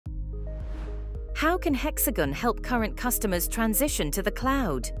How can Hexagon help current customers transition to the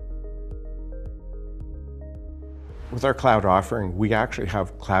cloud? With our cloud offering, we actually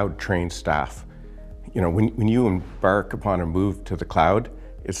have cloud-trained staff. When you embark upon a move to the cloud,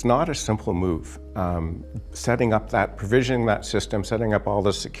 it's not a simple move. Setting up that, provisioning that system, setting up all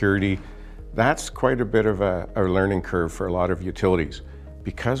the security, that's quite a bit of a learning curve for a lot of utilities.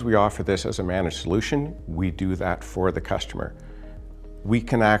 Because we offer this as a managed solution, we do that for the customer. We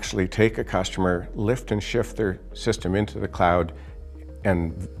can actually take a customer, lift and shift their system into the cloud,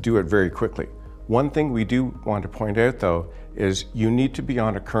 and do it very quickly. One thing we do want to point out, though, is you need to be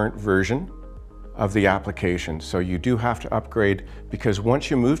on a current version of the application. So you do have to upgrade, because once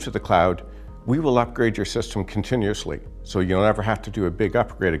you move to the cloud, we will upgrade your system continuously. So you'll never have to do a big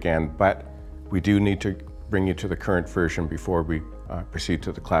upgrade again, but we do need to bring you to the current version before we proceed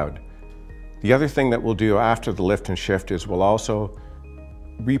to the cloud. The other thing that we'll do after the lift and shift is we'll also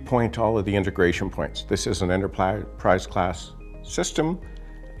repoint all of the integration points. This is an enterprise class system,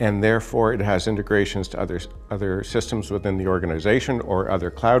 and therefore it has integrations to other systems within the organization or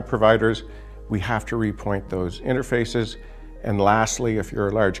other cloud providers. We have to repoint those interfaces. And lastly, if you're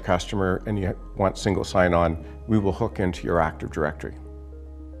a large customer and you want single sign-on, we will hook into your Active Directory.